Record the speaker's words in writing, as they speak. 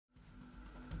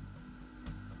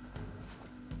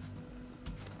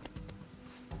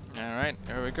Alright,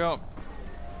 here we go.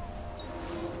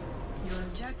 Your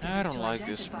objective I is don't to like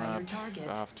this identify your map, target,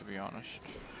 I have to be honest.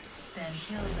 then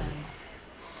kill them.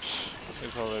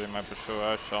 He's already my pursuer,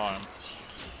 I saw him.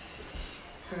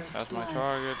 First That's my blood.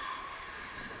 target.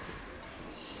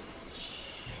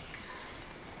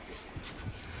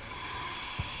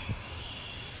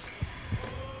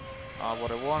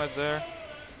 What I wanted there.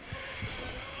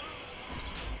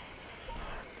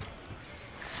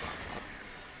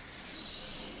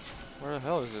 Where the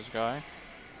hell is this guy?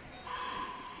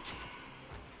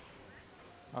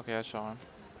 Okay, I saw him.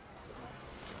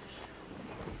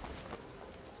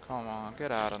 Come on,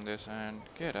 get out on this end.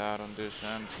 Get out on this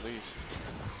end, please.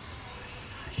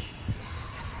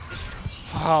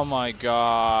 Oh my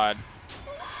god.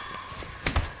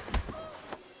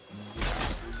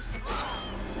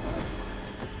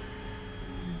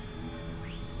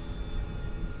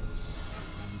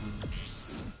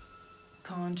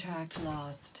 Contract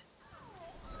lost.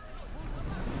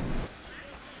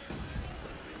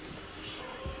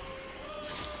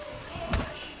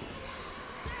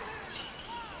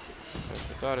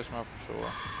 That is my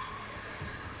pursuer.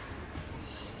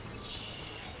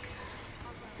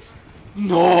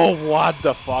 No, what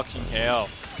the fucking hell?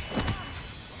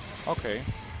 Okay.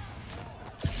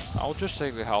 I'll just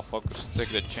take the health focus, take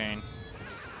the chain.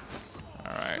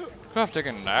 Alright. Could have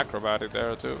taken an acrobatic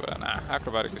there too, but nah,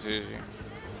 acrobatic is easy.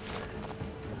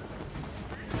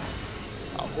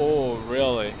 Oh,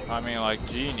 really? I mean, like,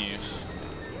 genius.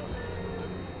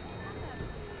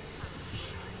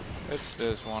 It's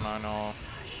this one, I know.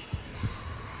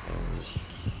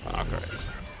 Okay.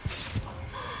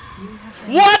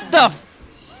 What the f—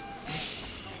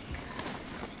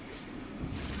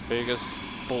 biggest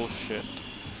bullshit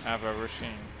I've ever seen.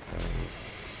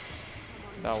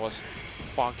 That was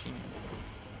fucking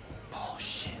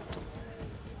bullshit.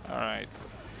 Alright.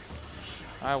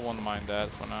 I won't mind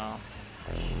that for now.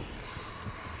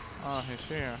 Oh, he's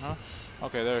here, huh?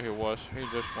 Okay, there he was. He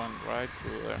just went right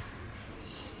through there.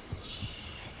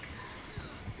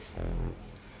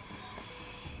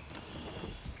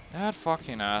 That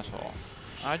fucking asshole.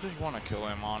 I just want to kill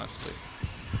him, honestly.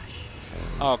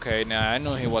 Okay, nah, I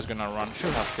knew he was gonna run. Should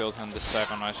have killed him the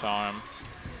second I saw him.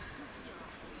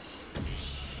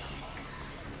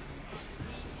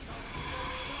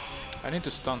 I need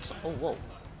to stun some— oh, whoa.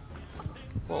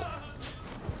 Whoa.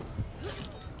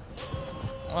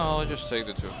 Well, I'll just take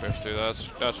the 250.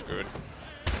 That's good.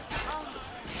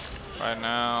 Right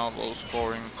now, low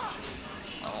scoring.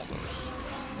 Oh,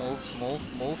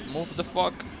 move the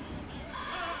fuck.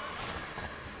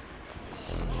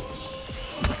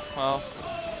 Well,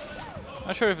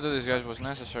 not sure if this guy was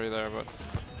necessary there, but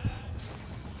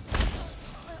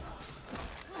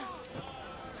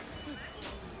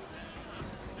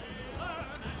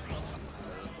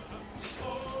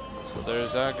so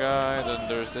there's that guy, then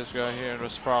there's this guy here.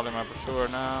 That's probably my pursuer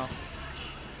now.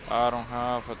 I don't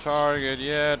have a target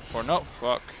yet for— no,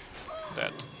 fuck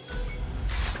that.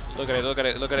 Look at it, look at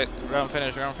it, look at it. Round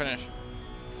finish, round finish.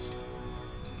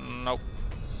 Nope.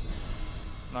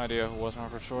 No idea who was my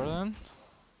pursuer then.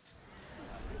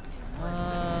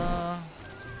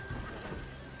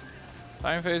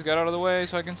 Time phase, get out of the way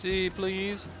so I can see,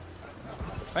 please.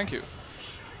 Thank you.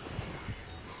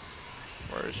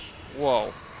 Where's—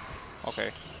 whoa.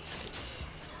 Okay.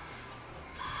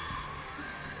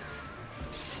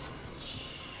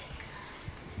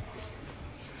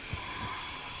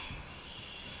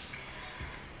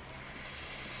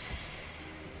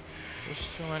 There's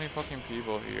too many fucking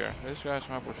people here. This guy's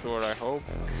my pursuer, I hope.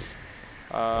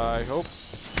 I hope.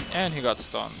 And he got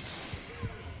stunned.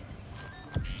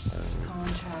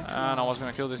 And I was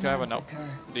gonna kill this guy, but no.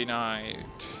 Denied.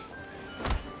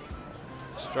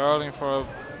 Struggling for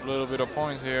a little bit of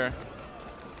points here.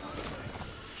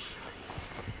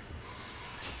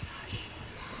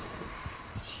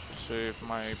 See if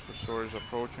my pursuer is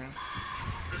approaching.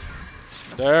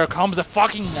 There comes the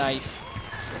fucking knife.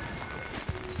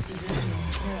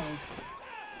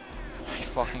 I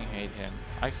fucking hate him.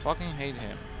 I fucking hate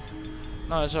him.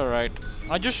 No, it's alright.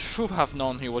 I just should have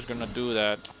known he was gonna do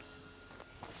that.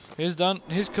 He's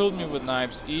killed me with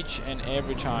knives each and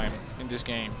every time in this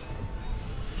game.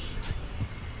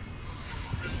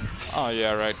 Oh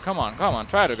yeah, right. Come on, come on.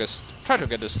 Try to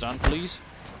get this done, please.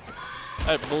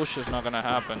 That bullshit's not gonna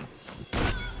happen.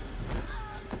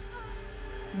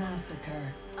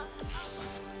 Massacre.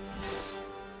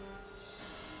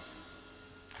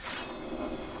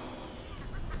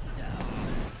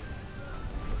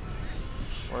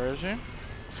 Where is he?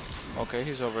 Okay,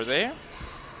 he's over there.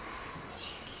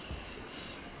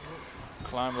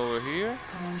 Climb over here.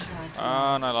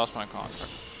 And I lost my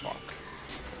contract. Fuck.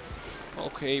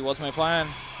 Okay, what's my plan?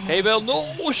 Hey, Bell,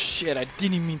 no! Oh, shit, I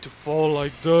didn't mean to fall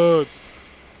like that.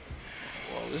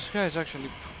 Well, this guy is actually...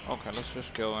 Okay, let's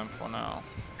just kill him for now.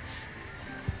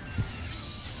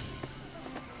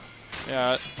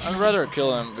 Yeah, I'd rather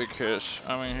kill him because,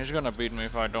 I mean, he's gonna beat me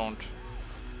if I don't.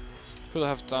 Could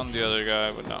have stunned the other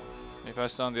guy, but no. If I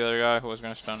stunned the other guy, who was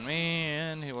gonna stun me,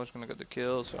 and he was gonna get the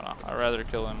kill, so no, I'd rather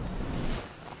kill him.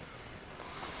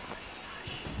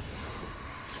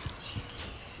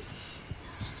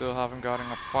 Still haven't gotten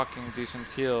a fucking decent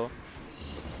kill.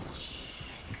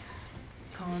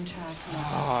 Contract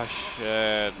Oh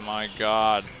shit, my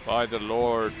god, by the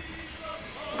lord.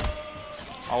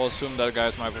 I'll assume that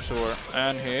guy's my pursuer,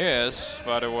 and he is,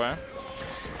 by the way.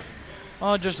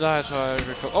 Oh, just died, so I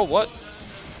recover. Oh, what?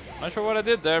 Not sure what I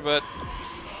did there, but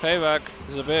payback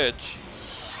is a bitch.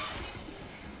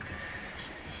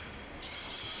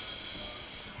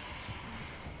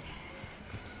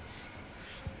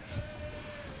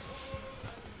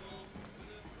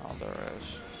 Oh, there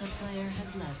is. The player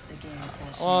has left the game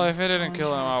session. Well, if he didn't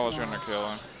kill him, I was gonna kill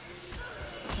him.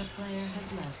 The player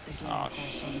has left the game Oh,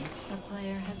 session. The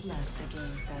player has left the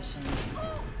game session.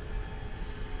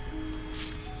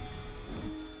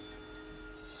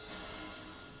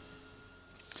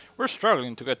 We're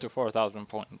struggling to get to 4,000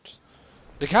 points.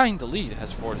 The guy in the lead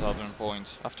has 4,000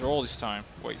 points after all this time.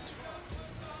 Wait.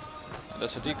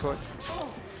 That's a decoy.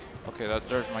 Okay,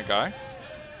 there's my guy.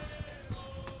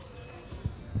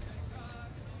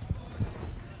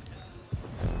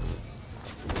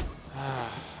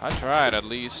 I tried at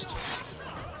least.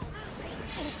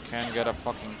 Can't get a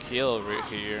fucking kill right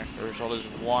here. There's always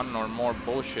one or more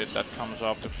bullshit that comes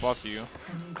up to fuck you.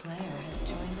 A new player has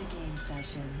joined the game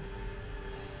session.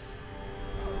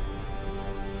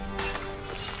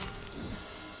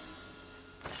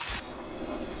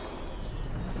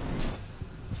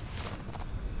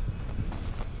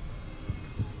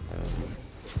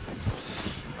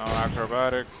 No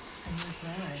acrobatic. A new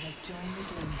player has joined the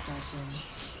game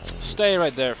session. Stay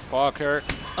right there, fucker.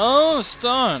 Oh,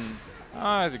 stun.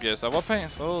 I guess that was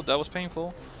painful. That was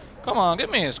painful. Come on,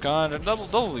 give me a gun.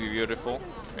 That'll be beautiful.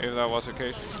 If that was the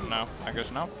case. No, I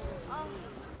guess no.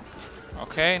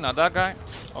 Okay, not that guy.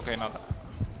 Okay, not that.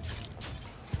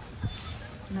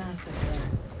 Massacre.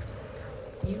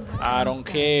 You have I been don't stunned.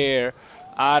 care.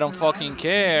 I don't Your fucking ally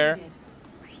care. completed.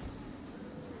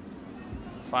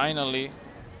 Finally.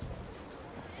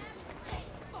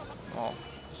 Oh,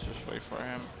 let's just wait for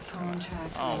him.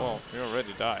 Contract Oh, well, lost. he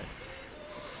already died.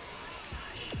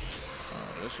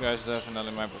 This guy's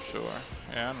definitely my pursuer.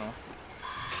 Yeah, I know.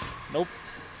 Nope.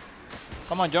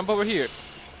 Come on, jump over here.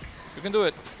 You can do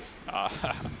it. Ah,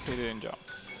 he didn't jump.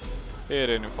 He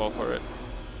didn't fall for it.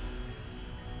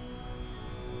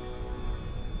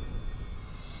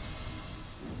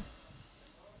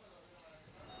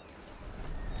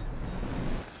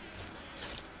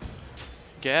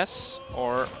 Guess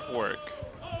or work?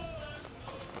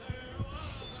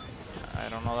 I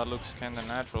don't know, that looks kinda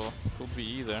natural. Could be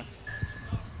either.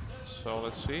 So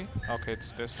let's see. Okay,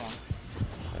 it's this one.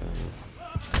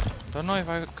 Don't know if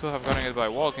I could have gotten it by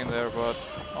walking there, but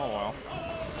oh well.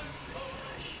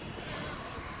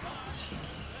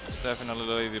 It's definitely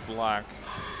Lady Black.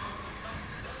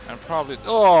 And probably...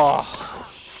 Oh!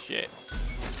 Shit.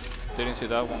 Didn't see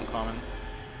that one coming.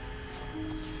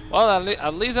 Well,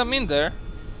 at least I'm in there.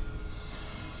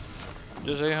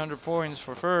 Just 800 points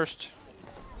for first.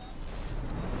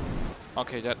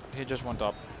 Okay, he just went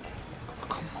up.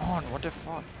 Come on, what the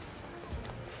fuck?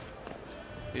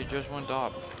 He just went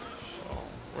up. So,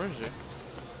 where is he?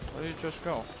 Where did he just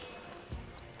go?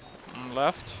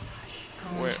 Left?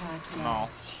 Wait, Contract no.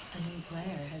 lost. A new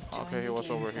player has joined Okay, he the was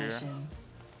game over here. session.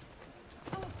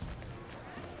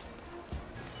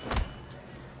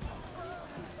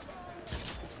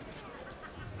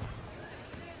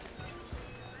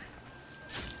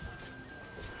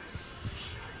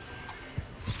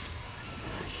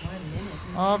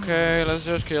 Okay, let's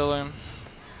just kill him.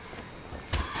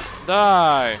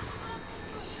 Die!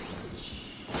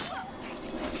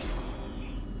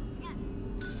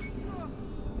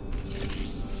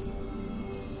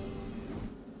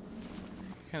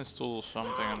 Can still do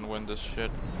something and win this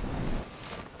shit.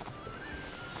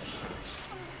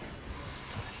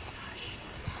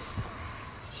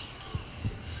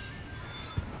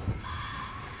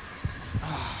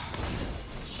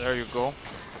 There you go.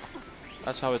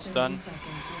 That's how it's 30 done.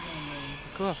 seconds remaining.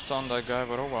 Could have done that guy,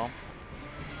 but oh well.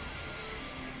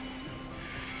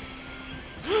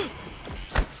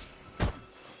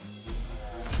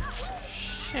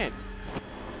 Shit.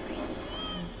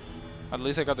 At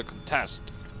least I got the contest.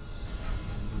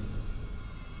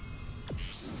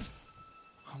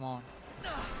 Come on.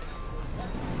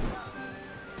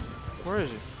 Where is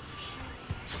he?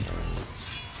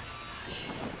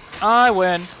 I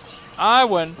win. I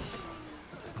win.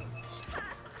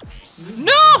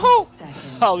 No!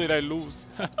 How did I lose?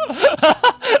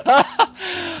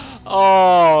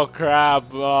 Oh crap.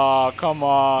 Oh, come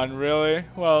on. Really?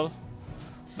 Well,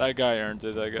 that guy earned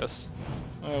it, I guess.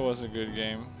 It was a good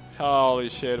game. Holy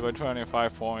shit, by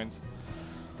 25 points.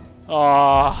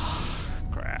 Oh,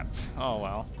 crap. Oh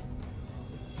well.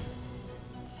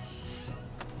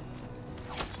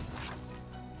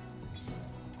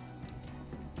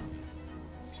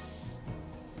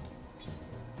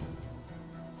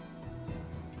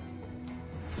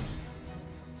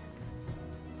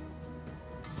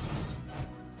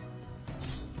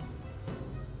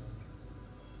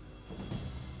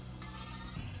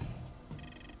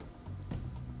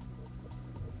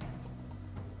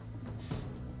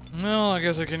 Well, I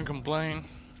guess I can complain.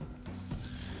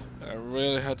 I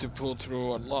really had to pull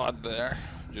through a lot there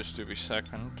just to be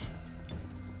second.